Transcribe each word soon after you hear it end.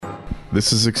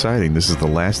This is exciting. This is the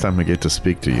last time I get to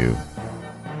speak to you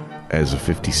as a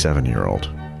 57-year-old.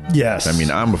 Yes. I mean,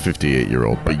 I'm a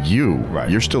 58-year-old, but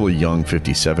you're still a young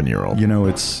 57-year-old. You know,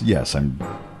 I'm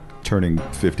turning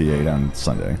 58 on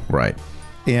Sunday. Right.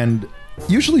 And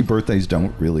usually birthdays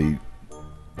don't really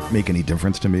make any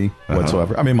difference to me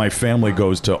whatsoever. I mean, my family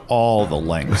goes to all the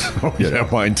lengths.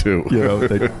 Mine too. You know,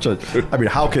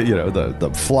 how could,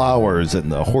 the flowers and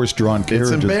the horse-drawn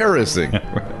carriages. It's embarrassing.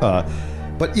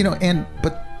 But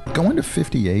going to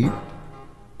 58,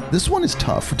 this one is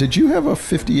tough. Did you have a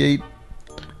 58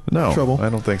 trouble? I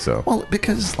don't think so. Well,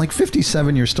 because like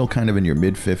 57, you're still kind of in your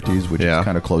mid-50s, which is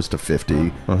kind of close to 50,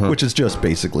 which is just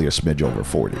basically a smidge over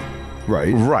 40,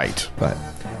 right? Right.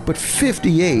 But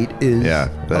 58 is... Yeah,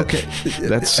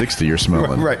 that's 60 you're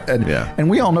smelling. Right. And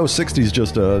we all know 60 is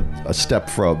just a step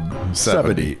from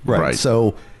 70. Right.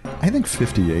 So I think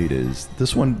 58 is...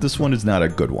 This one is not a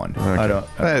good one.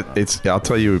 Okay. I'll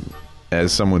tell you,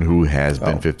 as someone who has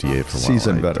been 58 for a while,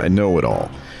 seasoned veteran. I know it all.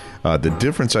 The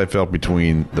difference I felt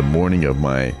between the morning of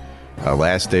my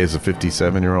last day as a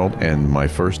 57-year-old and my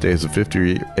first day as a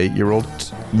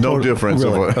 58-year-old, no difference.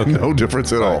 Really? No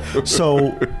difference at all.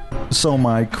 So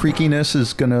my creakiness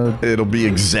is gonna... It'll be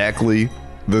exactly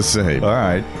the same. All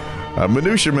right.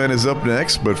 Minutia Man is up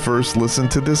next, but first listen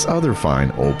to this other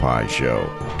fine Opie show.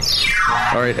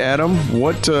 All right, Adam,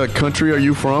 what country are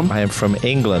you from? I am from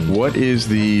England. What is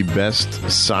the best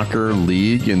soccer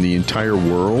league in the entire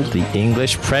world? The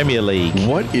English Premier League.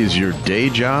 What is your day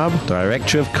job?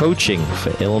 Director of coaching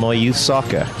for Illinois Youth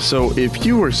Soccer. So if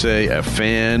you were, say, a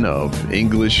fan of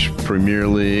English Premier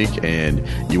League and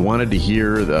you wanted to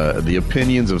hear the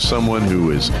opinions of someone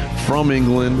who is from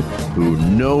England, who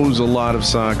knows a lot of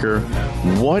soccer,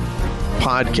 what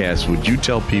podcast would you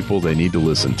tell people they need to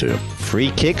listen to? Free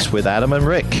Kicks with Adam and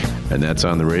Rick. And that's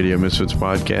on the Radio Misfits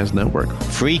Podcast Network.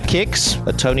 Free Kicks,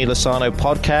 a Tony Lasano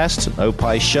podcast, an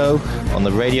Opie show on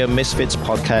the Radio Misfits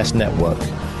Podcast Network.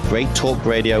 Great talk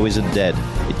radio isn't dead.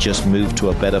 It just moved to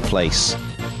a better place.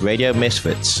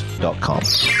 RadioMisfits.com.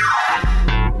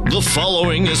 The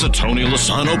following is a Tony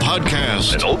Lasano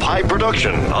podcast, an Opie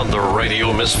production on the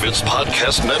Radio Misfits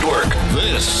Podcast Network.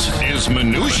 This is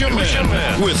Minutia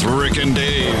Man with Rick and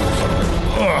Dave.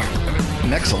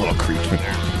 Neck's a little creaky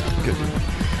there. Good.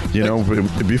 You know,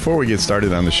 before we get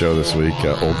started on the show this week,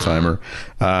 Old Timer,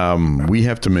 we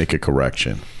have to make a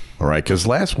correction, all right? Because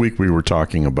last week we were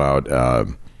talking about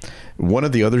one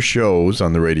of the other shows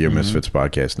on the Radio Misfits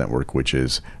Podcast Network, which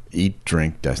is Eat,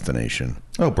 Drink, Destination.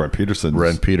 Oh, Brent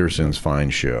Peterson's fine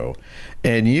show.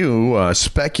 And you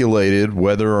speculated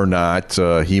whether or not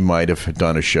he might have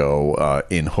done a show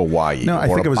in Hawaii. No, I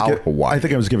think Hawaii. I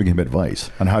think I was giving him advice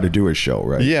on how to do his show,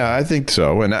 right? Yeah, I think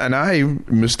so. And I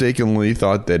mistakenly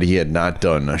thought that he had not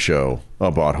done a show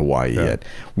about Hawaii yet.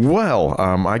 Well,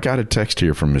 I got a text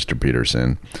here from Mr.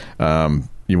 Peterson.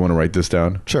 You want to write this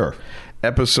down? Sure.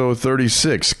 Episode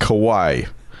 36, Kauai.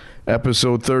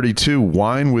 Episode 32,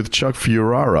 Wine with Chuck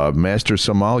Fiorara, Master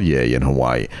Sommelier in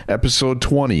Hawaii. Episode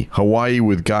 20, Hawaii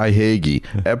with Guy Hagee.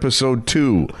 Episode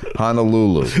 2,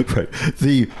 Honolulu. Right.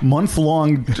 The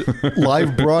month-long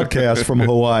live broadcast from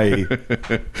Hawaii.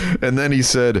 And then he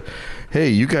said, hey,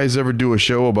 you guys ever do a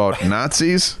show about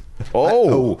Nazis?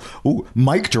 Oh,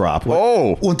 mic drop.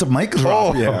 What's a mic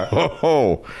drop?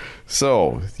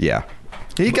 So, yeah.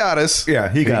 He got us. Yeah,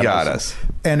 he got us.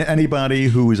 And anybody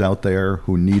who is out there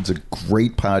who needs a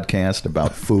great podcast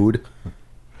about food,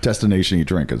 Destination Eat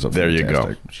Drink is a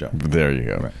fantastic show. There you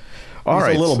go. Right. All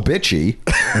right. He's a little bitchy.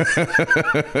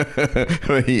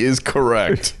 He is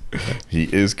correct. He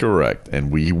is correct. And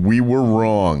we were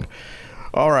wrong.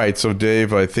 All right. So,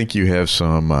 Dave, I think you have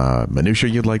some minutia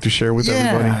you'd like to share with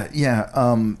everybody.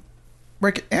 Yeah.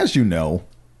 Rick, as you know,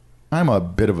 I'm a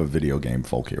bit of a video game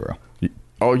folk hero.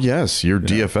 Oh, yes. You're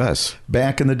DFS.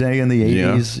 Back in the day in the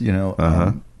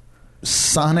 80s,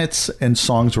 sonnets and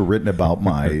songs were written about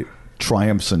my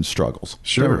triumphs and struggles.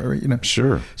 Sure.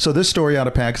 Sure. So this story out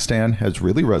of Pakistan has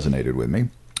really resonated with me.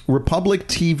 Republic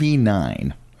TV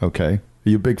 9. Okay. Are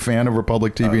you a big fan of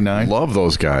Republic TV 9? Love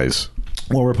those guys.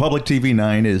 Well, Republic TV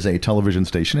 9 is a television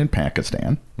station in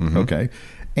Pakistan. Mm-hmm. Okay.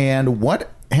 And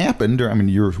what happened, I mean,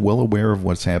 you're well aware of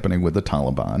what's happening with the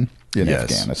Taliban in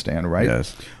Afghanistan, right?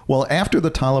 Yes. Well, after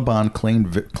the Taliban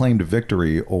claimed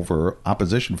victory over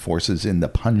opposition forces in the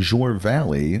Panjshir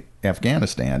Valley,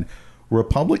 Afghanistan,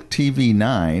 Republic TV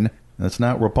 9, that's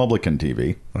not Republican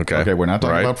TV. Okay, we're not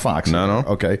talking about Fox. No.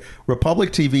 Okay.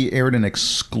 Republic TV aired an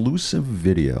exclusive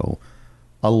video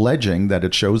alleging that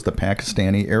it shows the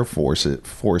Pakistani Air Force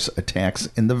attacks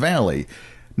in the valley.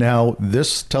 Now,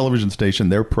 this television station,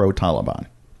 they're pro-Taliban.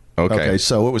 Okay.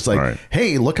 So it was like, Right.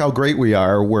 hey, look how great we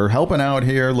are. We're helping out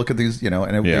here. Look at these,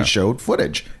 and they showed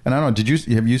footage. And I don't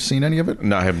know, have you seen any of it?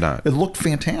 No, I have not. It looked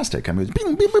fantastic. I mean, it was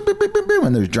bing, bing, bing, bing, bing, bing,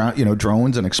 and there's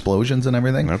drones and explosions and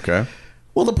everything. Okay.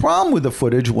 Well, the problem with the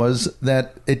footage was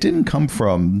that it didn't come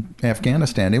from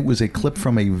Afghanistan. It was a clip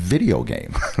from a video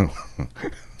game.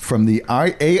 From the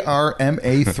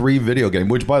ARMA3 video game,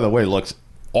 which, by the way, looks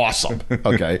awesome.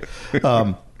 Okay.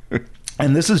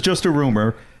 And this is just a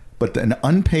rumor, but an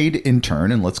unpaid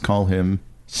intern, and let's call him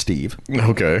Steve.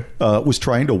 Okay. Was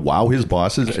trying to wow his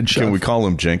bosses. And Can we call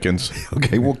him Jenkins?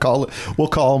 Okay, we'll call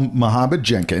him Mohammed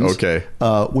Jenkins. Okay.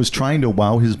 Was trying to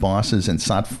wow his bosses and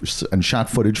shot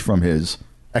footage from his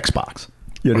Xbox.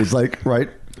 He's like, right.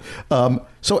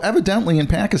 So evidently in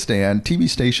Pakistan, TV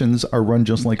stations are run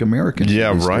just like American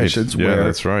TV stations. Yeah, where,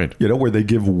 that's right. Where they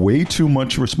give way too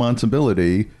much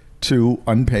responsibility to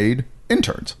unpaid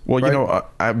interns.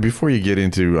 Well, right? Before you get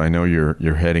into, I know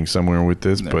you're heading somewhere with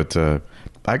this, but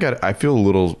I feel a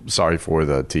little sorry for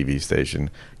the TV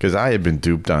station because I had been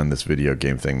duped on this video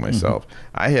game thing myself.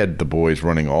 I had the boys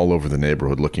running all over the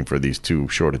neighborhood looking for these two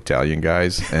short Italian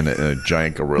guys and a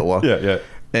giant gorilla. Yeah.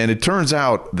 And it turns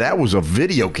out that was a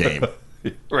video game.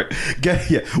 Right.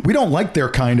 We don't like their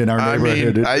kind in our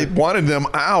neighborhood. I wanted them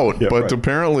out, but right.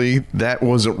 apparently that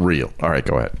wasn't real. All right,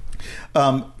 go ahead.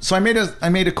 So I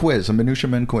made a quiz, a Minutia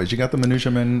Men quiz. You got the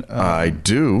Minutia Men? I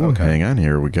do. Okay. Hang on,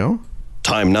 here we go.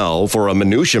 Time now for a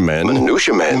Minutia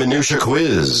Minutia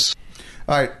quiz.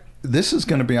 All right, this is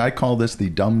going to be, I call this the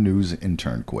Dumb News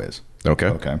Intern quiz.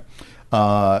 Okay.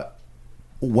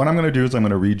 What I'm going to do is I'm going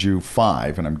to read you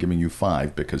 5, and I'm giving you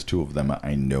 5 because 2 of them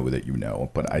I know that you know,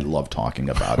 but I love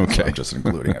talking about it, so I'm just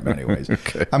including them anyways.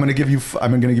 Okay. I'm going to give you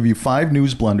 5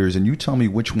 news blunders, and you tell me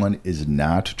which one is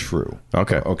not true.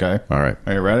 Okay. Okay. All right.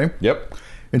 Are you ready? Yep.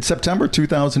 In September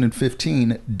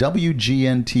 2015,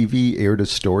 WGN-TV aired a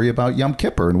story about Yom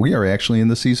Kippur, and we are actually in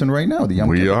the season right now. The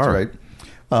Yom Kippur, are. Right?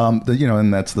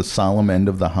 And that's the solemn end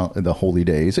of the holy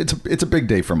days. It's a big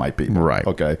day for my people. Right.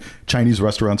 Okay. Chinese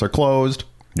restaurants are closed.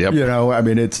 Yep.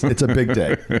 It's a big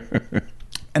day.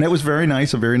 And it was very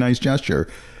nice, a very nice gesture.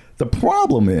 The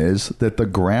problem is that the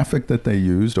graphic that they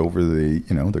used over the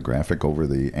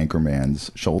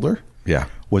anchorman's shoulder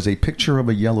was a picture of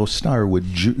a yellow star with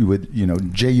Jude,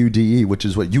 which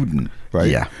is what Juden, right?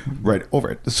 Yeah. Right,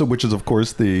 over it. So, which is, of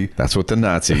course, That's what the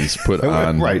Nazis put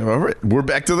on. Right. All right. We're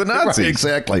back to the Nazis. Right,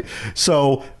 exactly.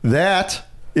 So, that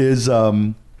is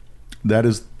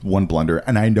one blunder,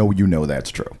 and I know you know that's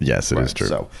true. Yes, it is true.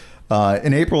 So,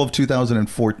 in April of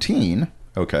 2014,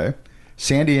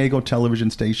 San Diego television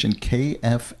station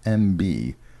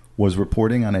KFMB was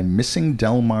reporting on a missing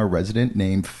Del Mar resident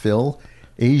named Phil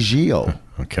Agio.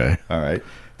 Okay. All right.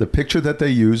 The picture that they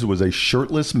used was a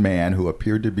shirtless man who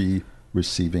appeared to be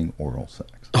receiving oral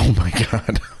sex. Oh, my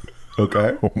God.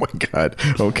 Okay. Oh, my God.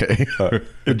 Okay.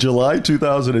 In July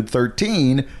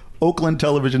 2013, Oakland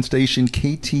television station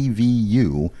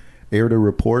KTVU aired a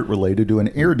report related to an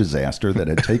air disaster that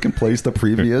had taken place the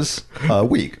previous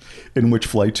week, in which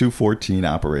Flight 214,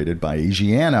 operated by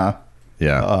Asiana,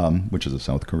 which is a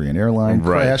South Korean airline,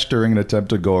 crashed during an attempt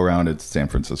to go around at San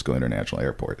Francisco International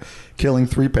Airport, killing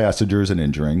 3 passengers and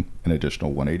injuring an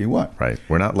additional 181. Right.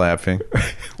 We're not laughing.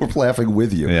 We're laughing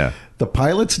with you. Yeah. The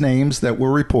pilots' names that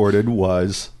were reported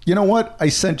was, you know what? I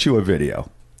sent you a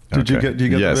video. Do you get the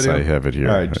video? Yes, I have it here.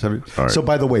 All right. All right. So,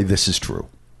 by the way, this is true.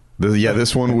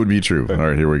 This one would be true. All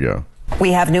right, here we go.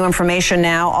 We have new information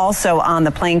now also on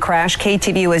the plane crash.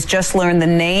 KTVU has just learned the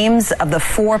names of the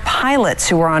 4 pilots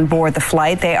who were on board the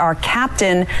flight. They are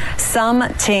Captain Sum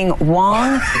Ting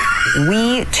Wong,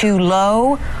 Wee Tu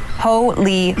Lo, Ho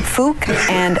Lee Fook,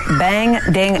 and Bang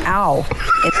Ding Ao.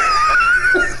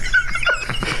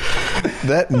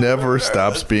 That never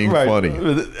stops being funny.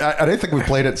 I think we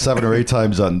played it 7 or 8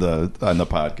 times on the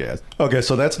podcast. Okay,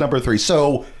 so that's number 3.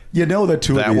 So you know that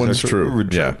 2 of these one's are true.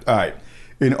 Yeah. All right.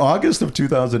 In August of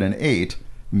 2008,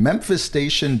 Memphis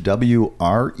station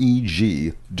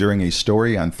WREG, during a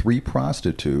story on 3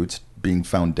 prostitutes being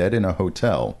found dead in a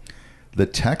hotel, the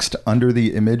text under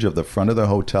the image of the front of the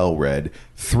hotel read,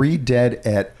 3 dead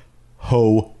at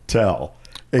hotel.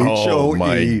 Oh,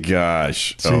 my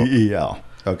gosh. H-O-E-T-E-L.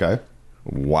 Okay.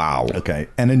 Wow. Okay.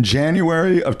 And in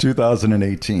January of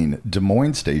 2018, Des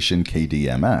Moines station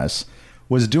KDMS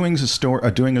was doing a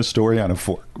story on a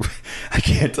 4. I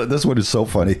can't. This one is so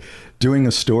funny. Doing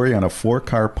a story on a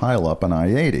 4-car pileup on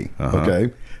I-80.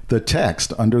 Okay. The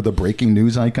text under the breaking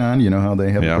news icon, you know how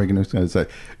they have the breaking news icon, say,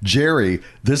 Jerry,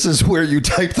 this is where you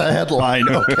type the headline,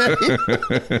 okay?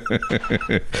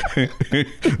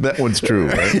 That one's true,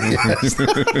 right?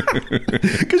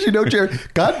 Because Jerry,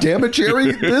 God damn it,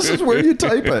 Jerry, this is where you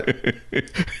type it.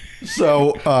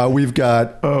 So we've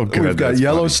got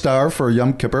Yellow funny. Star for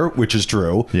Yom Kippur, which is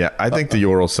true. Yeah, I think the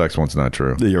oral sex one's not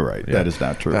true. You're right. Yeah. That is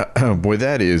not true. Boy,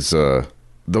 that is.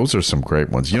 Those are some great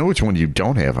ones. You know which one you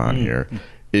don't have on here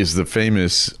is the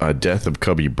famous death of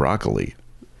Cubby Broccoli,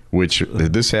 which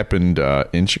this happened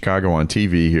in Chicago on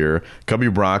TV here. Cubby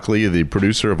Broccoli, the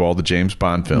producer of all the James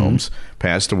Bond films,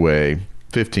 passed away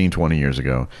 15, 20 years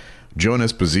ago. Joan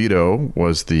Esposito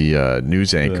was the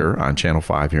news anchor on Channel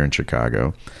 5 here in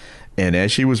Chicago. And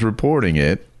as she was reporting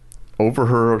it, over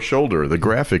her shoulder, the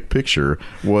graphic picture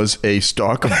was a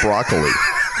stalk of broccoli.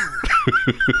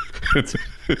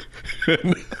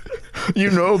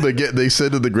 You know, they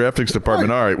said to the graphics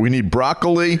department, all right, we need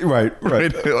broccoli. Right.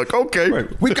 They're like, okay.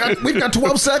 Right. We've got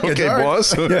 12 seconds. Okay,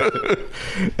 boss. Yeah.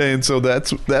 And so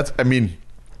that's I mean,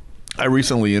 I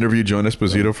recently interviewed Joan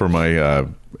Esposito for my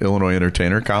Illinois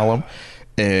Entertainer column,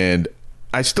 and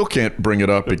I still can't bring it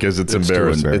up because it's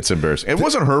embarrassing. It's embarrassing. It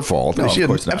wasn't her fault. No, she had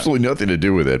not. absolutely nothing to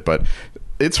do with it, but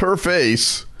it's her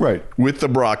face with the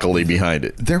broccoli behind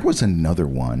it. There was another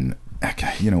one.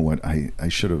 You know what? I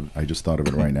should have. I just thought of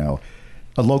it right now.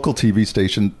 A local TV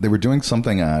station. They were doing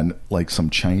something on like some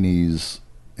Chinese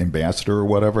ambassador or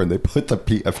whatever, and they put the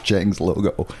P.F. Chang's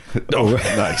logo. Oh,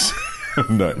 nice.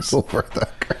 Nice. Over there.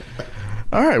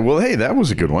 All right. Well, hey, that was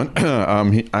a good one.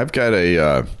 I've got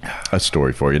a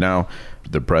story for you now.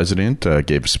 The president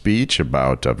gave a speech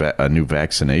about a new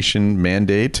vaccination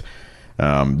mandate.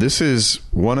 This is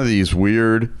one of these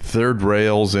weird third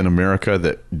rails in America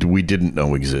that we didn't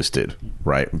know existed,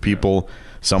 right?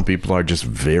 Some people are just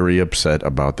very upset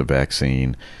about the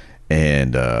vaccine,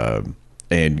 and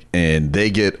they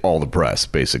get all the press,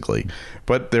 basically.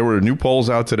 But there were new polls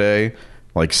out today,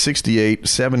 like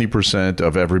 70%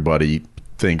 of everybody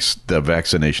thinks the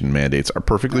vaccination mandates are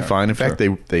perfectly fine. In fact,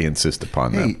 they insist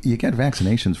upon them. You get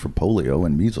vaccinations for polio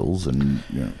and measles and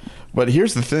But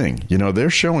here's the thing, they're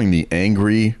showing the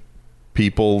angry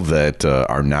people that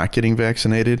are not getting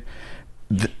vaccinated.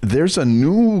 There's a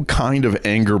new kind of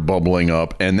anger bubbling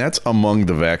up, and that's among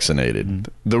the vaccinated.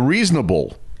 Mm-hmm. The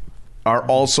reasonable are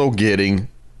also getting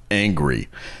angry.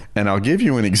 And I'll give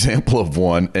you an example of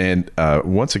one. And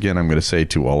once again, I'm going to say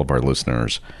to all of our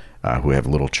listeners who have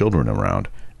little children around,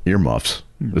 earmuffs.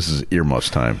 This is earmuffs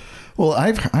time. Well,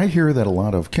 I hear that a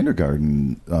lot of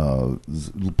kindergarten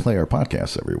play our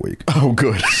podcasts every week. Oh,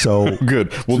 good. So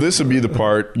good. Well, this would be the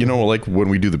part, like when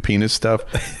we do the penis stuff,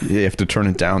 you have to turn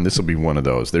it down. This will be one of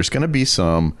those. There's going to be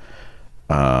some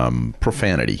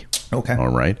profanity. Okay. All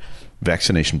right.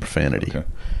 Vaccination profanity. Okay.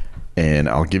 And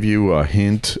I'll give you a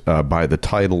hint by the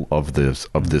title of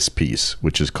this piece,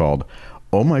 which is called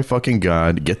 "Oh My Fucking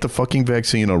God, Get the Fucking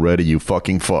Vaccine Already, You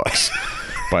Fucking Fucks."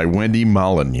 By Wendy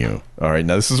Molyneux. All right,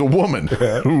 now this is a woman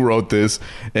who wrote this,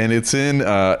 and it's in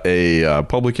a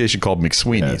publication called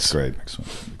McSweeney's. Yeah, it's great.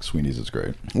 McSweeney's is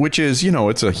great. Which is,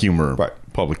 it's a humor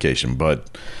publication,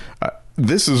 but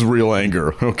this is real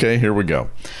anger. Okay, here we go.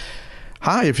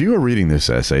 Hi, if you are reading this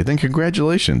essay, then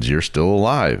congratulations, you're still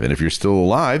alive. And if you're still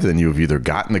alive, then you've either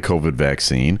gotten the COVID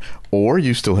vaccine or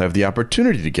you still have the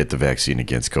opportunity to get the vaccine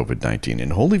against COVID-19.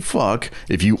 And holy fuck,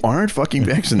 if you aren't fucking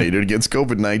vaccinated against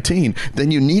COVID-19, then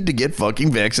you need to get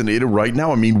fucking vaccinated right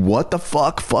now. I mean, what the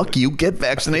fuck? Fuck you, get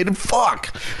vaccinated.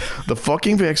 Fuck. The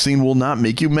fucking vaccine will not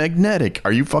make you magnetic.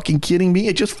 Are you fucking kidding me?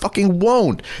 It just fucking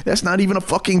won't. That's not even a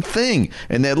fucking thing.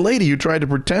 And that lady who tried to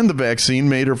pretend the vaccine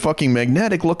made her fucking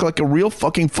magnetic look like a real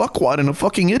fucking fuckwad and a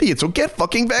fucking idiot. So get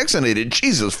fucking vaccinated.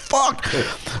 Jesus fuck.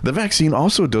 The vaccine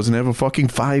also doesn't have a fucking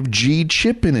 5G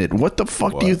chip in it. What the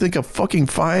fuck do you think a fucking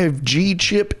 5G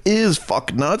chip is,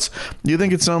 fuck nuts? Do you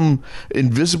think it's some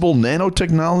invisible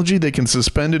nanotechnology they can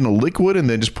suspend in a liquid and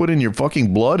then just put in your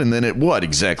fucking blood and then it what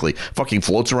exactly? Fucking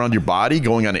floats around your body,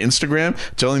 going on Instagram,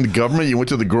 telling the government you went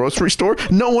to the grocery store?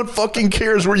 No one fucking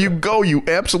cares where you go, you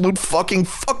absolute fucking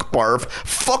fuck barf.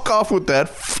 Fuck off with that.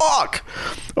 Fuck.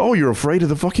 Oh, you're afraid of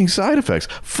the fucking side effects.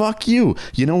 Fuck you.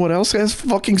 You know what else has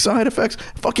fucking side effects?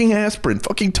 Fucking aspirin,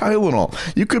 fucking Tylenol.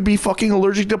 You could be fucking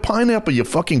allergic to pineapple, you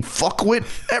fucking fuckwit.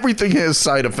 Everything has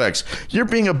side effects. You're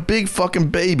being a big fucking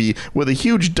baby with a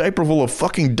huge diaper full of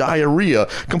fucking diarrhea,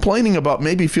 complaining about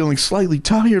maybe feeling slightly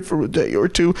tired for a day or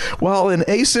two, while an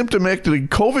asymptomatic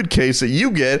COVID case that you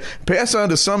get pass on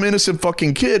to some innocent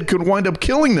fucking kid could wind up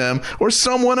killing them or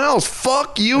someone else.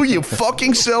 Fuck you, you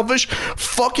fucking selfish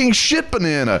fucking shit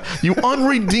banana. banana. You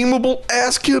unredeemable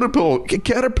ass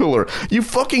caterpillar. You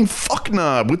fucking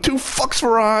fucknob with 2 fucks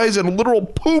for eyes and a literal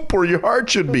poop where your heart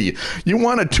should be. You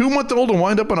want a 2-month-old to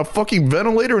wind up on a fucking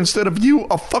ventilator instead of you,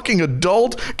 a fucking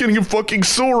adult, getting a fucking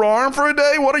sore arm for a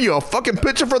day? What are you, a fucking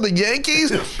pitcher for the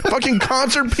Yankees? Fucking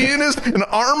concert pianist, an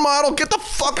arm model? Get the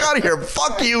fuck out of here.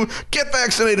 Fuck you. Get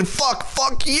vaccinated.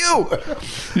 Fuck you.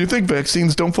 You think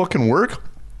vaccines don't fucking work?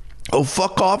 Oh,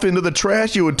 fuck off into the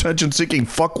trash, you attention-seeking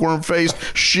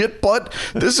fuckworm-faced shit butt.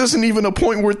 This isn't even a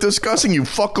point worth discussing, you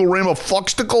fuckorama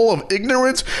fucksticle of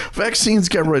ignorance. Vaccines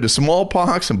get rid of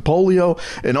smallpox and polio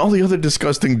and all the other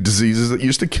disgusting diseases that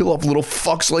used to kill off little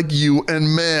fucks like you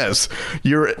en masse.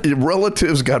 Your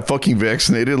relatives got fucking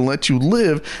vaccinated and let you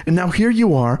live, and now here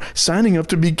you are signing up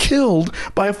to be killed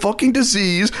by a fucking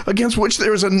disease against which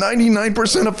there is a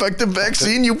 99% effective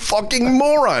vaccine, you fucking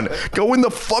moron. Go in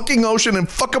the fucking ocean and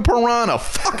fuck a piranha.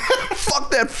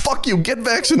 Fuck that. Fuck you. Get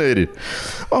vaccinated.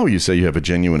 Oh, you say you have a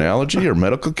genuine allergy or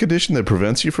medical condition that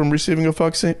prevents you from receiving a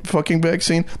fucking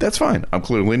vaccine? That's fine. I'm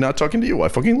clearly not talking to you. I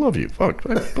fucking love you. Fuck.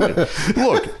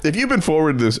 Look, if you've been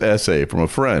forwarded this essay from a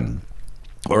friend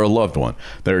or a loved one,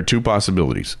 there are 2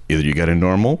 possibilities. Either you got a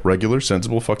normal, regular,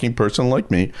 sensible fucking person like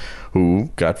me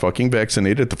who got fucking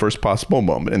vaccinated at the first possible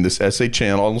moment, and this essay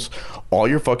channels all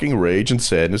your fucking rage and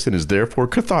sadness and is therefore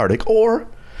cathartic, or,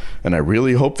 and I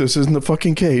really hope this isn't the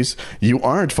fucking case, you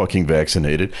aren't fucking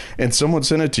vaccinated and someone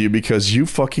sent it to you because you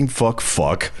fucking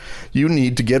fuck, you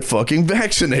need to get fucking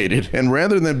vaccinated. And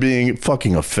rather than being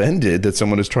fucking offended that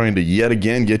someone is trying to yet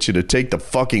again get you to take the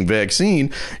fucking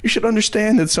vaccine, you should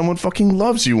understand that someone fucking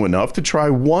loves you enough to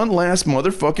try one last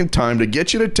motherfucking time to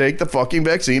get you to take the fucking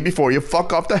vaccine before you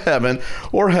fuck off to heaven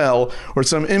or hell or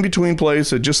some in-between place,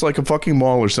 just like a fucking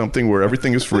mall or something where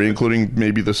everything is free, including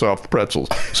maybe the soft pretzels.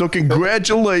 So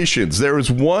congratulations. There is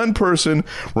one person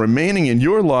remaining in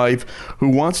your life who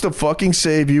wants to fucking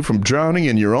save you from drowning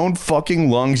in your own fucking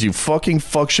lungs, you fucking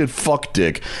fuck shit fuck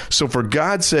dick. So for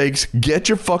God's sakes, get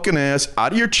your fucking ass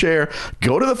out of your chair,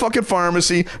 go to the fucking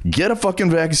pharmacy, get a fucking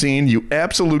vaccine, you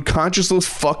absolute conscienceless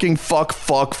fucking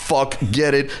fuck,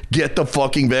 get it, get the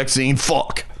fucking vaccine,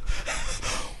 fuck.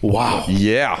 Wow.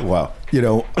 Yeah. Wow. You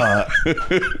know,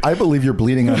 I believe you're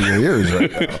bleeding out of your ears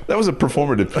right now. That was a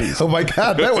performative piece. Oh my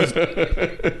God, that was.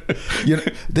 You know,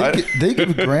 they give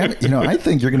Grammy. You know, I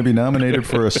think you're going to be nominated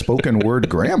for a spoken word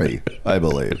Grammy. I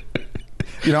believe.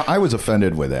 You know, I was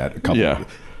offended with that.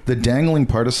 The dangling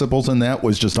participles in that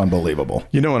was just unbelievable.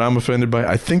 You know what I'm offended by?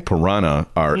 I think piranha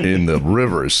are in the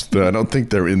rivers. I don't think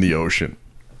they're in the ocean.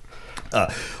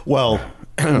 Well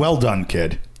done,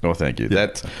 kid. Oh, thank you.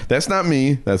 That's not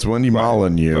me. That's Wendy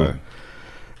Molyneux.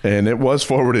 And it was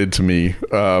forwarded to me,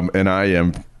 and I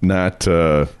am not...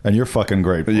 and you're fucking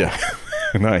great. Yeah.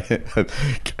 And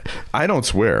I don't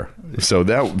swear. So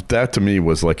that to me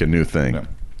was like a new thing. Yeah.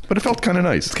 But it felt kind of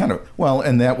nice. It's kind of... Well,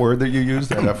 and that word that you used,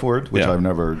 that F word, which I've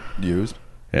never used,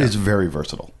 is very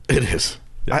versatile. It is.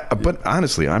 Yeah. But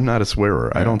honestly, I'm not a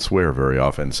swearer. Yeah. I don't swear very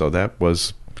often. So that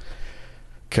was...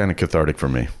 kind of cathartic for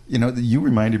me. You know, you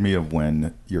reminded me of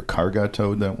when your car got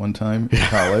towed that one time in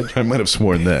college. I might have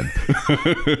sworn then.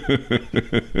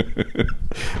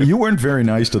 You weren't very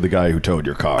nice to the guy who towed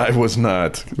your car. I was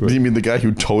not. Do you mean the guy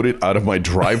who towed it out of my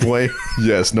driveway?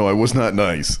 Yes. No, I was not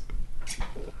nice.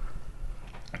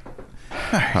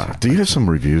 Do you have some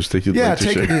reviews that you'd like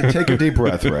to share? Take a deep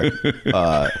breath, Rick.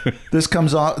 This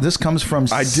comes from...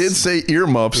 I did say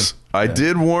earmuffs. I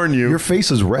did warn you. Your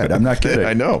face is red. I'm not kidding.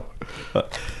 I know.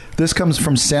 This comes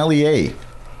from Sally A.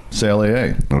 Sally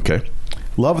A. Okay.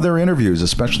 Love their interviews,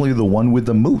 especially the one with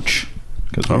the mooch.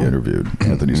 Because we interviewed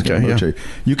Anthony Scaramucci. Yeah.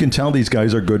 You can tell these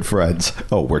guys are good friends.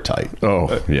 Oh, we're tight.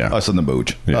 Oh, yeah. Us and the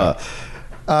mooch. Yeah.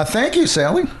 Thank you,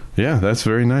 Sally. Yeah, that's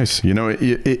very nice. You know,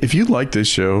 if you like this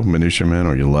show, Minutia Men,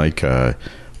 or you like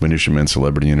Minutia Men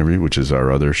Celebrity Interview, which is our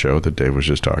other show that Dave was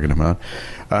just talking about,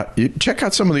 check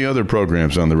out some of the other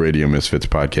programs on the Radio Misfits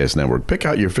Podcast Network. Pick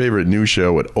out your favorite new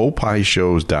show at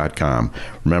opishows.com.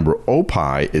 Remember,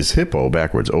 Opie is hippo,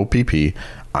 backwards,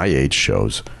 OPPIH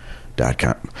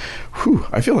shows.com. Whew,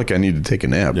 I feel like I need to take a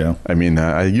nap. Yeah. I mean,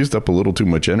 I used up a little too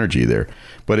much energy there.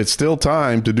 But it's still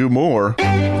time to do more.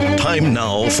 Time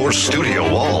now for Studio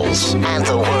Walls. And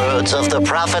the words of the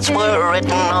prophets were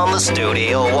written on the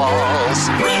studio walls.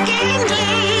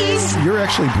 You're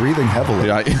actually breathing heavily.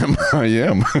 Yeah, I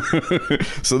am.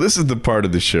 So this is the part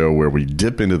of the show where we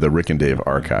dip into the Rick and Dave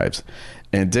archives.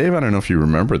 And Dave, I don't know if you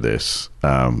remember this,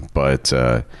 but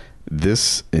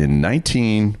this in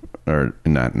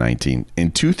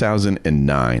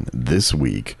 2009, this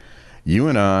week, you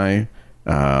and I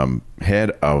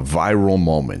had a viral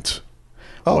moment.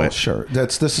 Oh, sure.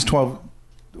 This is 12.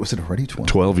 Was it already 12?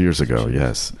 12 years ago,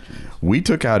 yes. We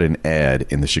took out an ad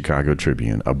in the Chicago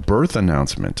Tribune, a birth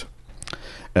announcement.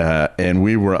 And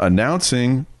we were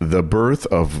announcing the birth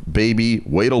of baby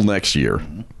wait till next year,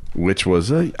 which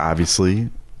was obviously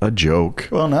a joke.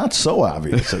 Well, not so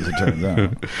obvious as it turns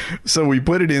out. So we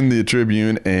put it in the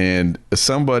Tribune, and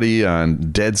somebody on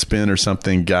Deadspin or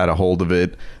something got a hold of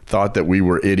it, thought that we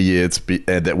were idiots,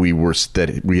 that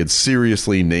we had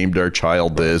seriously named our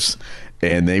child this,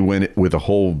 and they went with a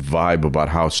whole vibe about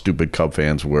how stupid Cub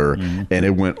fans were, and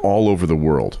it went all over the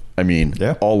world. I mean,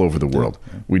 all over the world.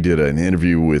 Yeah. We did an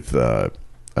interview with Mary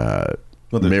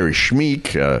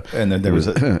Schmeek, and then there was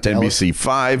a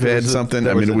NBC5 had something.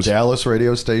 It was Dallas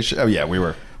radio station. Oh yeah, we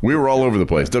were all over the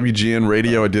place. WGN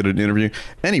Radio, I did an interview.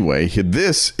 Anyway,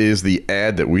 this is the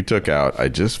ad that we took out. I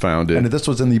just found it, and this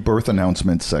was in the birth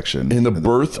announcements section. In the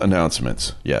birth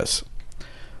announcements, yes.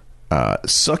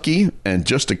 Sucky and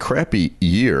just a crappy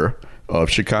year of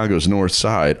Chicago's North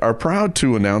Side are proud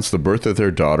to announce the birth of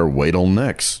their daughter, Waddle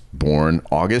Nix, born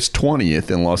August 20th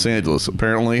in Los Angeles.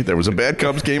 Apparently, there was a bad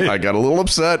Cubs game. I got a little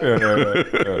upset.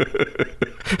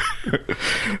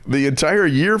 The entire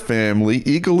Year family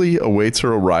eagerly awaits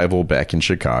her arrival back in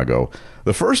Chicago.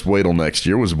 The first Waddle next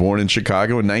year was born in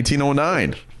Chicago in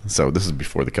 1909. So this is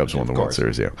before the Cubs won the World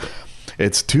Series, yeah.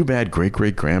 It's too bad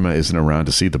great-great-grandma isn't around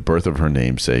to see the birth of her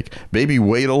namesake. Baby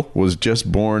Waddle was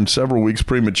just born several weeks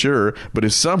premature, but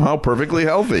is somehow perfectly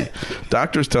healthy.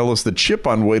 Doctors tell us the chip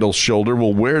on Waddle's shoulder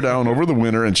will wear down over the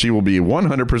winter, and she will be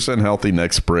 100% healthy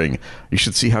next spring. You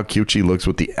should see how cute she looks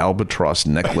with the albatross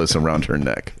necklace around her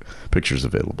neck. Pictures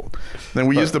available. Then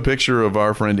we used the picture of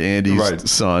our friend Andy's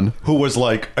son, who was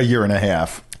like a year and a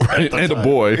half. Right, and a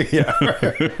boy. Yeah.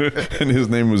 And his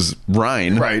name was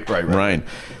Ryan. Right. Ryan.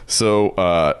 So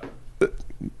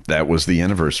that was the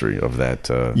anniversary of that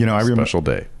special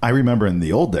day. I remember in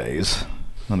the old days,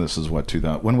 and this is what,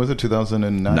 2000, when was it,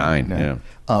 2009?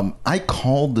 Yeah. I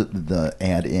called the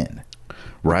ad in.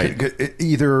 Right.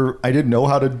 Either I didn't know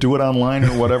how to do it online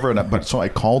or whatever, but so I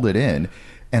called it in,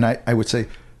 and I would say,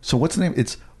 so what's the name?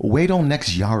 It's Waddle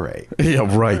Next Yare.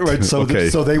 Yeah, right. So,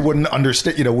 so they wouldn't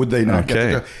understand, would they not get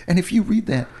it? And if you read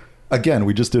that, again,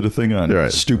 we just did a thing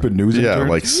on stupid news. Yeah, interns.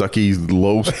 like sucky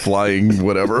low flying,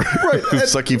 whatever. Right.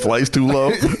 Sucky flies too low.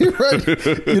 Right.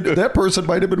 That person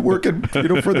might have been working,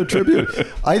 for the Tribune.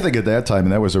 I think at that time,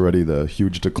 and that was already the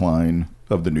huge decline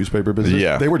of the newspaper business.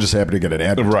 Yeah. They were just happy to get an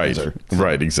advertiser.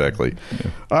 Right, exactly.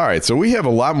 Yeah. All right, so we have a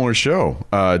lot more show.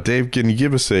 Dave, can you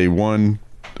give us a one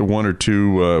or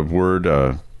two word?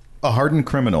 A hardened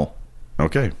criminal.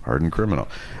 Okay, hardened criminal.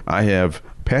 I have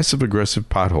passive-aggressive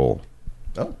pothole.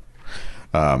 Oh.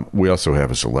 We also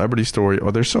have a celebrity story. Oh,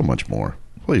 there's so much more.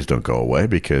 Please don't go away,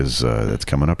 because that's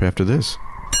coming up after this.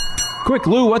 Quick,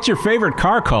 Lou, what's your favorite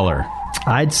car color?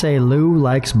 I'd say Lou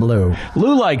likes blue.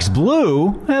 Lou likes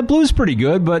blue? Blue's pretty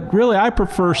good, but really I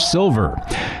prefer silver.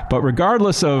 But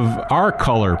regardless of our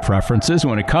color preferences,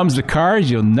 when it comes to cars,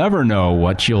 you'll never know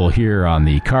what you'll hear on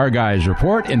the Car Guys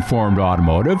Report, Informed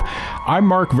Automotive. I'm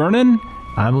Mark Vernon.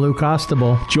 I'm Lou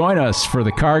Costable. Join us for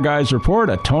the Car Guys Report,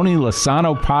 a Tony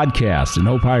Lasano podcast, an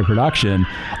Opie production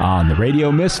on the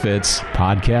Radio Misfits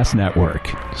Podcast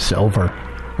Network. Silver.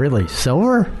 Really?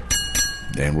 Silver?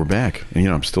 And we're back. And,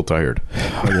 I'm still tired.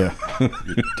 Oh, yeah.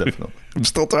 Definitely. I'm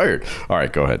still tired. All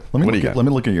right, go ahead. Let me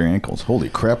look at your ankles. Holy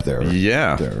crap, there.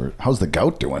 Yeah. How's the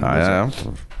gout doing?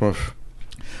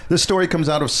 This story comes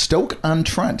out of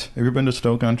Stoke-on-Trent. Have you ever been to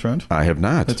Stoke-on-Trent? I have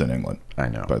not. It's in England. I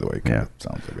know. By the way, yeah.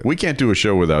 Sounds like it. We can't do a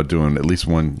show without doing at least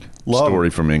one story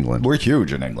from England. We're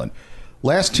huge in England.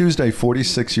 Last Tuesday,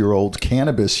 46-year-old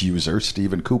cannabis user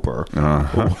Stephen Cooper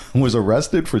was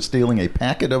arrested for stealing a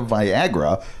packet of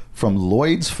Viagra from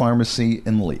Lloyd's Pharmacy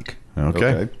in Leek.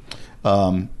 Okay.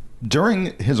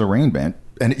 During his arraignment,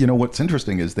 and what's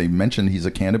interesting is they mentioned he's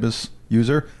a cannabis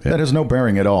user. Yeah. That has no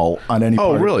bearing at all on any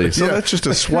part. Oh, really? So that's just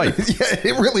a swipe. Yeah,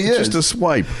 it really is. Just a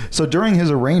swipe. So during his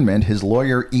arraignment, his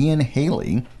lawyer, Ian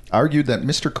Haley, argued that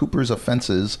Mr. Cooper's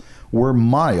offenses were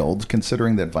mild,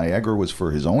 considering that Viagra was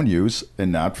for his own use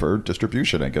and not for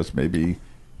distribution. I guess maybe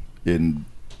in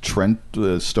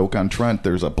Stoke-on-Trent,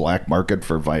 there's a black market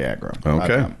for Viagra.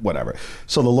 Okay. Whatever.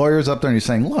 So the lawyer's up there and he's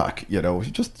saying, look,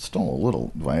 he just stole a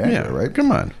little Viagra, right?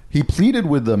 Come on. He pleaded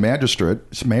with the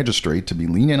magistrate to be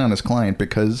lenient on his client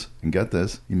because, and get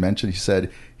this, he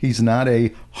said he's not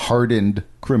a hardened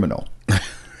criminal.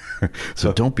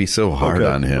 So don't be so hard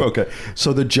on him. Okay.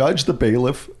 So the judge, the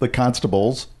bailiff, the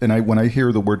constables, and when I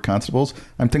hear the word constables,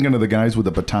 I'm thinking of the guys with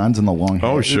the batons and the long hats.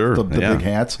 Oh, sure. The big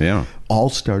hats. Yeah. All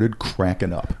started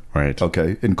cracking up. Right.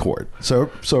 Okay. In court.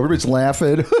 So everybody's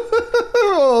laughing.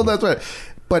 Oh, that's right.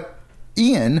 But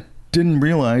Ian didn't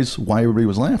realize why everybody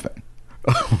was laughing.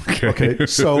 Okay.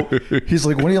 So he's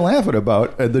like, what are you laughing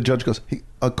about? And the judge goes, hey,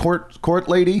 a court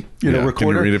lady, recorder. Can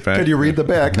you read it back? Can you read the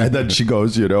back? And then she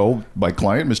goes, my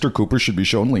client, Mr. Cooper, should be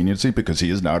shown leniency because he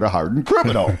is not a hardened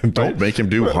criminal. Don't make him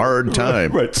do hard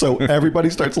time. Right. So everybody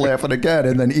starts laughing again.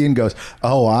 And then Ian goes,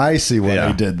 oh, I see what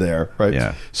I did there. Right.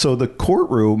 Yeah. So the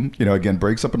courtroom, again,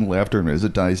 breaks up in laughter, and as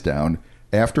it dies down,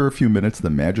 after a few minutes, the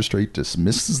magistrate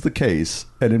dismisses the case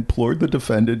and implored the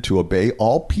defendant to obey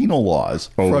all penal laws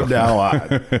from now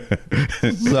on.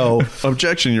 So,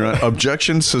 objection, Your Honor.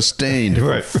 Objection sustained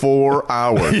for 4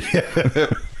 hours.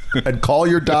 And call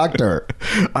your doctor.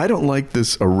 I don't like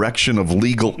this erection of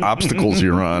legal obstacles,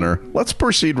 Your Honor. Let's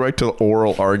proceed right to the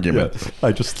oral argument. Yeah,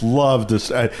 I just love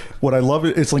this. What I love,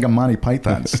 it's like a Monty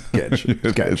Python sketch,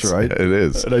 right? It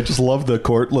is. And I just love the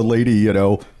court lady,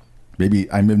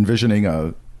 maybe I'm envisioning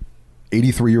a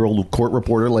 83-year-old court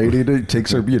reporter lady that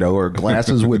takes her, her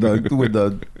glasses with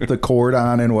the cord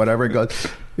on and whatever, goes,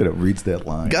 reads that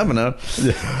line. Governor.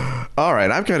 All right,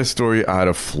 I've got a story out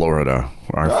of Florida,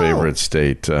 our favorite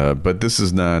state. But this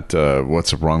is not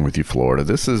what's wrong with you, Florida.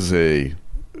 This is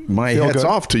my hats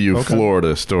off to you,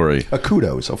 Florida story. A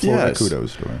Florida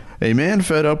kudos story. A man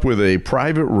fed up with a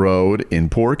private road in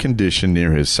poor condition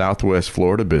near his Southwest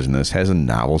Florida business has a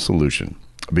novel solution.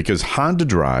 Because Honda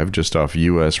Drive, just off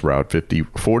U.S. Route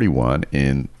 41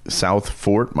 in South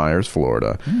Fort Myers,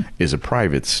 Florida, is a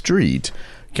private street,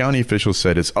 county officials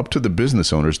said it's up to the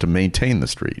business owners to maintain the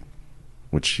street,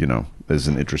 which, is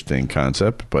an interesting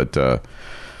concept. But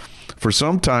for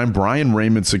some time, Brian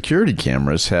Raymond security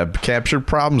cameras have captured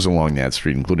problems along that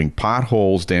street, including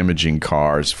potholes, damaging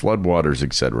cars, floodwaters,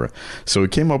 etc. So he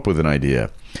came up with an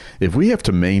idea. If we have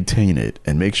to maintain it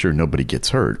and make sure nobody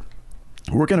gets hurt,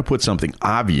 we're going to put something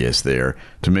obvious there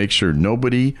to make sure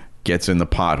nobody gets in the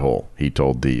pothole, he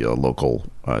told the local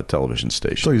television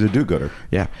station. So he's a do-gooder.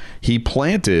 Yeah. He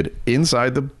planted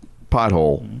inside the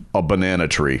pothole a banana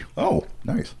tree. Oh,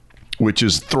 nice. Which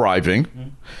is thriving.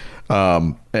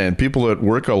 And people that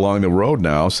work along the road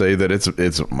now say that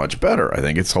it's much better. I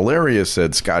think it's hilarious,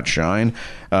 said Scott Shine.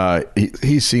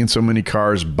 He's seen so many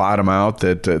cars bottom out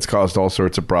that it's caused all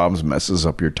sorts of problems, messes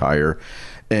up your tire.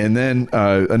 And then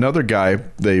another guy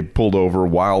they pulled over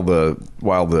while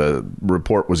the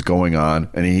report was going on,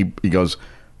 and he goes,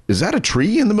 "Is that a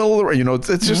tree in the middle of the road?"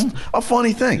 It's just a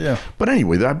funny thing. Yeah. But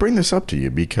anyway, I bring this up to you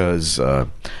because I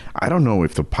don't know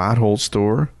if the pothole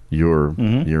store, your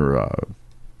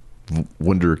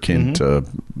wunderkind,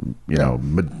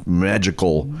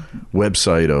 magical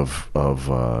website of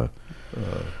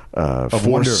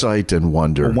foresight and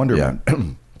wonder.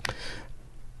 Wonderment.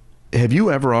 Have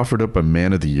you ever offered up a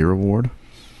Man of the Year award?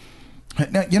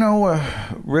 Now,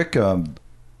 Rick,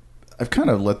 I've kind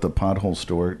of let the pothole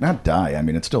store not die. I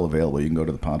mean, it's still available. You can go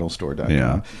to the potholestore.com.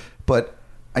 Yeah. But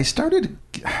I started,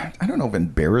 I don't know if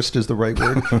embarrassed is the right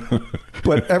word,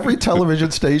 but every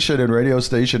television station and radio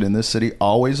station in this city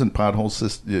always in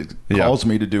potholes calls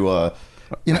me to do a,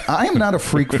 I am not a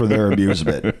freak for their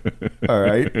amusement. All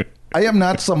right. I am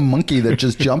not some monkey that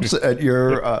just jumps at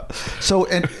your,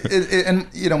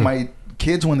 my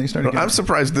kids, when they started I'm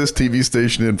surprised this TV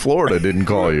station in Florida didn't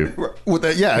call you. With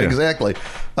that, yeah, exactly.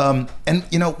 And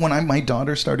when my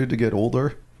daughter started to get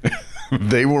older,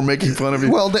 they were making fun of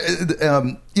you. Well,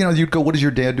 you'd go, "What does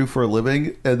your dad do for a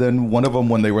living?" And then one of them,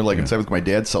 when they were like in seventh, my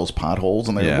dad sells potholes,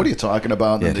 and they go, "What are you talking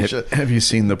about?" And have you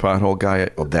seen the pothole guy?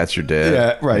 Oh, that's your dad.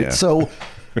 Yeah, right. Yeah. So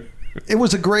it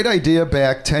was a great idea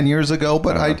back 10 years ago,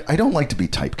 but I don't like to be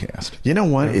typecast. You know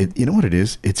what? You know what it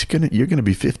is? You're gonna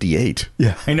be 58.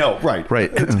 Yeah, I know. Right.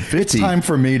 It's time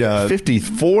for me to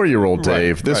 54-year-old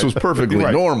Dave. This was perfectly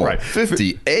normal. Right.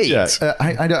 58. Yeah,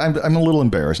 I'm a little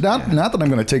embarrassed. Not that I'm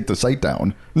going to take the site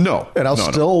down. No, and I'll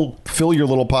still fill your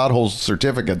little potholes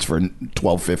certificates for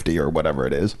 $12.50 or whatever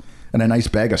it is, and a nice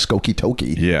bag of Skokie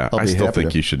Tokie. Yeah, I still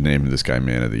think you should name this guy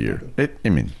Man of the Year.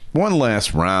 One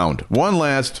last round,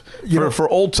 for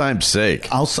old time's sake.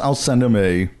 I'll send him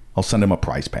a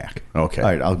prize pack. Okay. All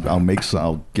right.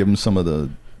 I'll give him some of the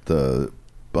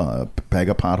bag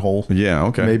of pothole. Yeah.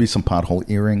 Okay. Maybe some pothole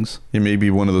earrings. Maybe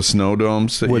one of the snow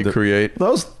domes that you create.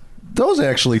 Those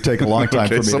actually take a long time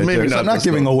for me to do. So I'm not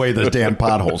giving away the damn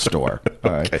pothole store.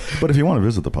 All right. Okay. But if you want to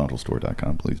visit the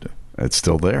potholestore.com, please do. It's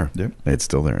still there. Yep. It's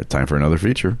still there. Time for another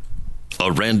feature. A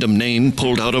random name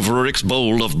pulled out of Rick's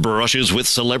bowl of brushes with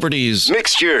celebrities.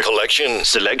 Mixture, collection,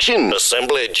 selection,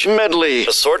 assemblage, medley,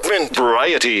 assortment,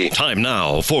 variety. Time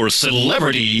now for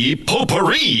Celebrity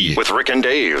Potpourri with Rick and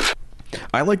Dave.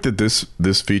 I like that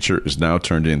this feature is now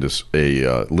turned into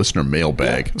a listener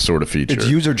mailbag sort of feature. It's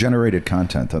user-generated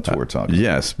content. That's what we're talking about.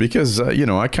 Yes, because,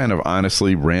 I kind of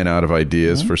honestly ran out of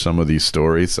ideas for some of these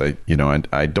stories. I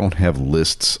don't have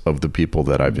lists of the people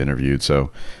that I've interviewed,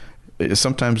 so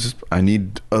sometimes I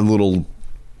need a little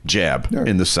jab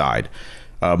in the side.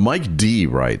 Mike D.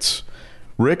 writes,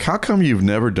 Rick, how come you've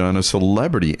never done a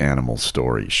celebrity animal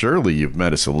story? Surely you've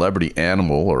met a celebrity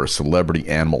animal or a celebrity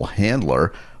animal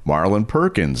handler, Marlon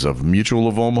Perkins of Mutual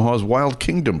of Omaha's Wild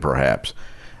Kingdom, perhaps.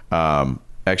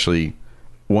 Actually,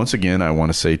 once again, I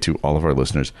want to say to all of our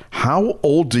listeners, how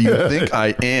old do you think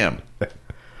I am?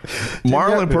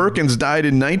 Marlon Perkins died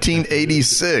in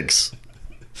 1986.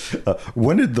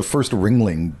 When did the first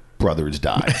Ringling brothers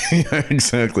die? Yeah,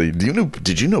 exactly.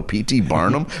 Did you know P.T.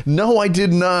 Barnum? No, I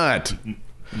did not.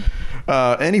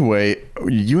 Anyway,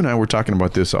 you and I were talking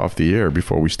about this off the air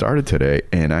before we started today,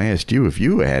 and I asked you if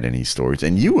you had any stories,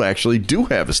 and you actually do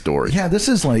have a story. Yeah, this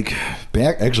is like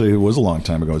back. Actually, it was a long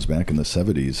time ago. It was back in the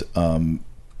 70s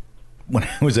when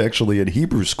I was actually at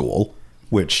Hebrew school,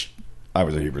 which I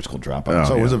was a Hebrew school dropout,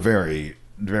 so it was a very,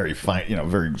 very fine,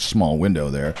 very small window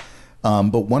there.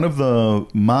 But one of the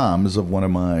moms of one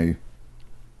of my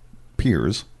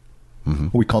peers,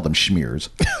 we call them schmears.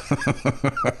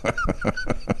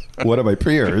 One of my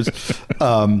peers.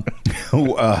 I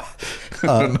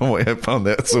don't know why I found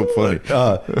that so funny.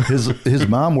 His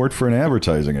mom worked for an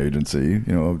advertising agency,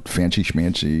 fancy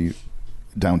schmancy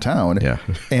downtown. Yeah.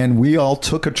 And we all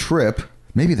took a trip.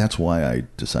 Maybe that's why I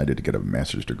decided to get a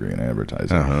master's degree in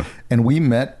advertising. And we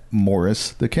met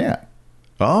Morris the cat.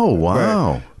 Oh,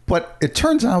 wow. Right. But it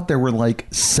turns out there were like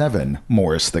 7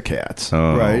 Morris the cats,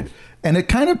 right? And it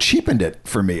kind of cheapened it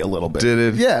for me a little bit. Did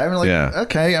it? Yeah. I mean,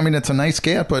 okay. I mean, it's a nice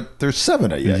cat, but there's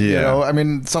 7 of you. Yeah. I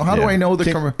mean, so how do I know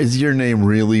is your name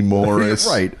really Morris?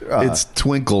 Right. It's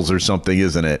Twinkles or something,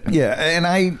 isn't it? Yeah. And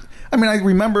I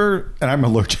remember, and I'm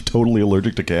totally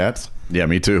allergic to cats. Yeah,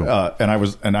 me too.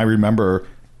 And I remember,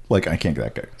 like, I can't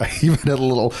get that guy. I even had a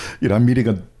little, I'm meeting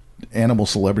an animal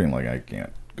celebrity, and like, I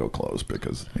can't go close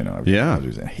because, I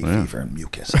was hay fever and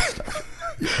mucus and stuff.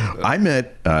 I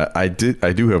met, I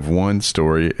do have one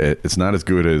story. It's not as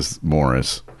good as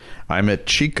Morris. I met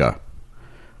Chica,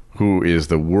 who is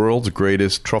the world's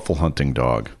greatest truffle hunting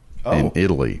dog in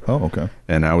Italy. Oh, okay.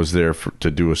 And I was there to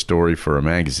do a story for a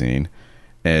magazine.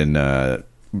 And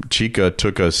Chica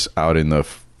took us out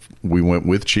we went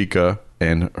with Chica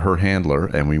and her handler,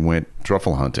 and we went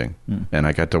truffle hunting. And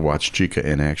I got to watch Chica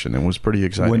in action. It was pretty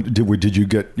exciting. Did you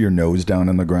get your nose down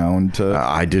in the ground?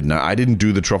 I did not. I didn't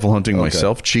do the truffle hunting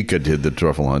myself. Chica did the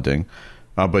truffle hunting.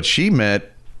 But she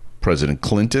met President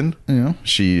Clinton. Yeah.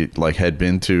 She had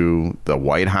been to the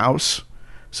White House.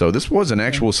 So this was an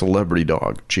actual celebrity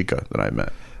dog, Chica, that I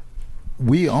met.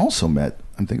 We also met,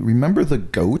 remember the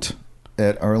goat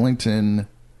at Arlington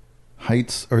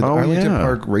Heights or the Arlington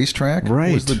Park racetrack? Right.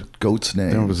 What was the goat's name?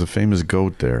 There was a famous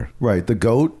goat there. Right. The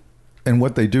goat, and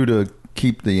what they do to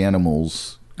keep the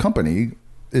animals company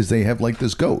is they have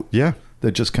this goat. Yeah.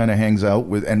 That just kind of hangs out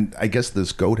with, and I guess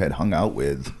this goat had hung out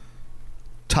with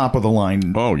top of the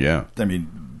line. Oh, yeah.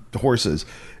 Horses.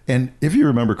 And if you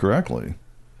remember correctly,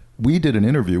 we did an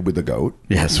interview with the goat.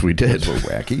 Yes, we did. We're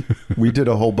wacky. We did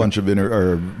a whole bunch of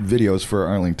videos for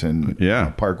Arlington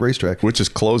Park Racetrack, which is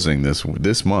closing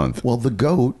this month. Well, the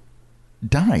goat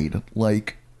died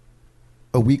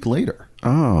a week later.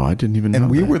 Oh, I didn't even know. And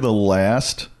we that. were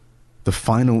the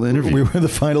final interview. We were the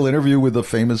final interview with the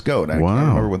famous goat. I can't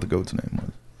remember what the goat's name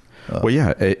was. Well,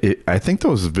 yeah, I think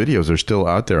those videos are still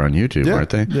out there on YouTube,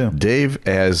 aren't they? Yeah. Dave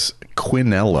as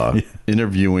Quinella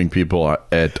interviewing people at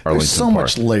Arlington Park. There's so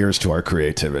much layers to our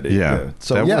creativity. Yeah.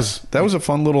 So that was a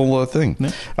fun little thing.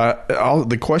 Yeah.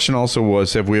 The question also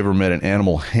was, have we ever met an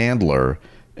animal handler?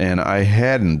 And I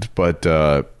hadn't, but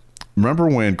remember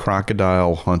when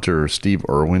crocodile hunter Steve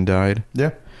Irwin died?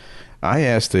 Yeah. I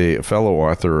asked a fellow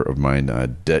author of mine,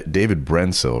 David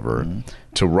Brensilver,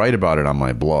 to write about it on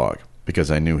my blog,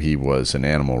 because I knew he was an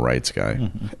animal rights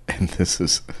guy. And this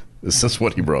is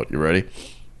what he wrote. You ready?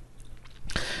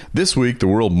 This week, the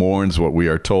world mourns what we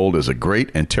are told is a great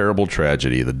and terrible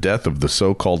tragedy, the death of the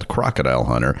so-called crocodile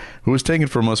hunter who was taken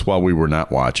from us while we were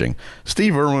not watching.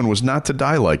 Steve Irwin was not to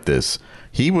die like this.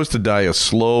 He was to die a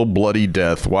slow, bloody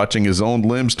death, watching his own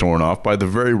limbs torn off by the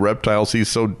very reptiles he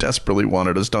so desperately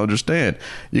wanted us to understand.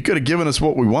 You could have given us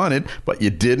what we wanted, but you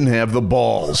didn't have the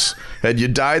balls. Had you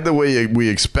died the way we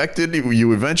expected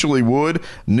you eventually would,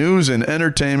 news and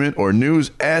entertainment, or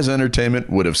news as entertainment,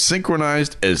 would have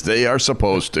synchronized as they are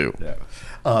supposed to.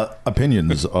 Yeah.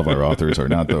 Opinions of our authors are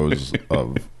not those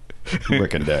of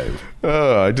Rick and Dave.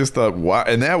 I just thought, wow.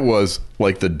 And that was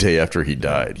like the day after he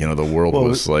died. You know, the world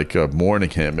was like mourning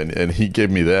him, and he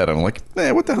gave me that. I'm like,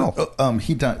 man, what the hell?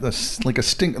 He died like a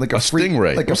stingray. Like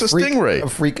it was a stingray. A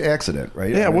freak accident,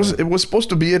 right? Yeah, it was supposed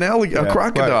to be a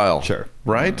crocodile. Right. Sure.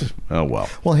 Right? Oh, well.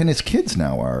 Well, and his kids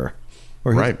now are,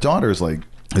 or his daughter's like.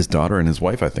 His daughter and his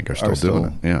wife, I think, are still doing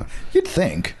it. Yeah. You'd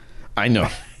think. I know.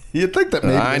 You'd think that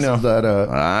maybe I know.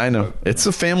 I know. It's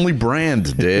a family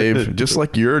brand, Dave. Just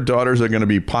like your daughters are going to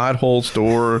be pothole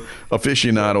store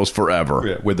aficionados forever.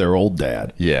 Yeah, with their old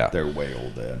dad. Yeah. Their way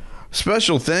old dad.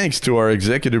 Special thanks to our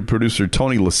executive producer,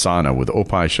 Tony Lasana with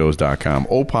opishows.com.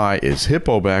 Opie is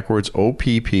hippo backwards,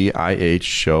 OPPIH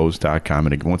shows.com.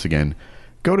 And once again,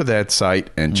 go to that site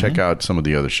and check out some of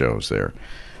the other shows there.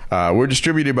 We're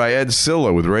distributed by Ed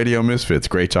Silla with Radio Misfits.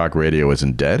 Great Talk Radio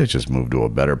isn't dead. It just moved to a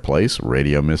better place,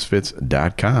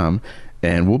 radiomisfits.com.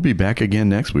 And we'll be back again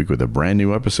next week with a brand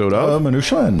new episode of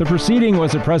Minutia. The proceeding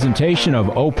was a presentation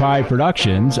of Opie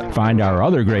Productions. Find our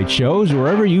other great shows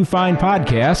wherever you find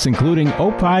podcasts, including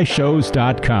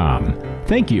opishows.com.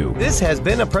 Thank you. This has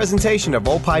been a presentation of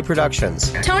Opie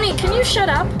Productions. Tony, can you shut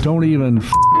up? Don't even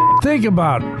think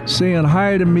about saying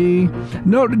hi to me.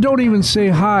 No, don't even say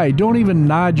hi. Don't even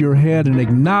nod your head and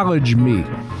acknowledge me,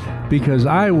 because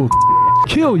I will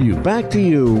kill you. Back to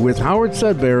You with Howard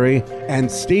Sudbury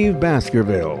and Steve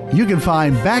Baskerville. You can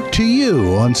find Back to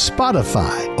You on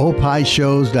Spotify,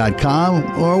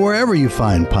 opishows.com, or wherever you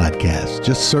find podcasts.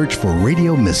 Just search for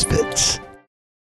Radio Misfits.